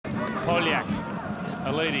Poljak.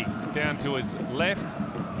 Haliti down to his left.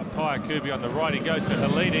 Payakubi on the right. He goes to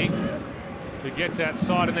Haliti, who gets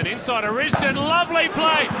outside and then inside a Riston. Lovely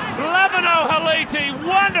play. LABINOT Haliti.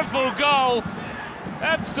 Wonderful goal.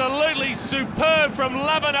 Absolutely superb from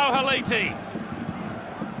LABINOT Haliti.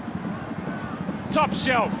 Top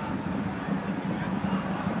shelf.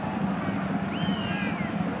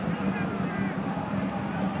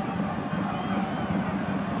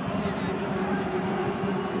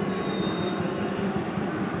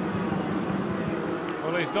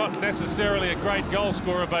 Well, he's not necessarily a great goal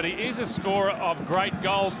scorer, but he is a scorer of great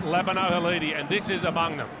goals, LABINOT Haliti, and this is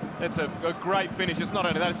among them. It's a great finish. It's not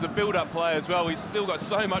only that, it's a build-up play as well. He's still got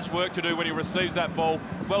so much work to do when he receives that ball.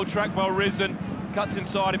 Well tracked by Riston, cuts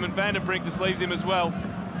inside him, and Vandenbrink just leaves him as well.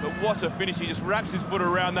 But what a finish. He just wraps his foot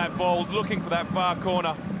around that ball, looking for that far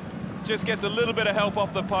corner. Just gets a little bit of help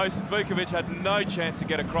off the post. Vukovic had no chance to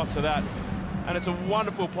get across to that. And it's a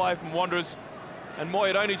wonderful play from Wanderers. And Moy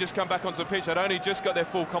had only just come back onto the pitch. Had only just got their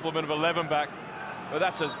full complement of 11 back. But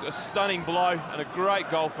that's a stunning blow and a great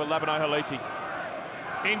goal for LABINOT Haliti.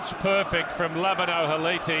 Inch perfect from LABINOT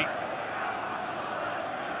Haliti.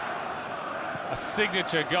 A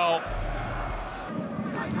signature goal.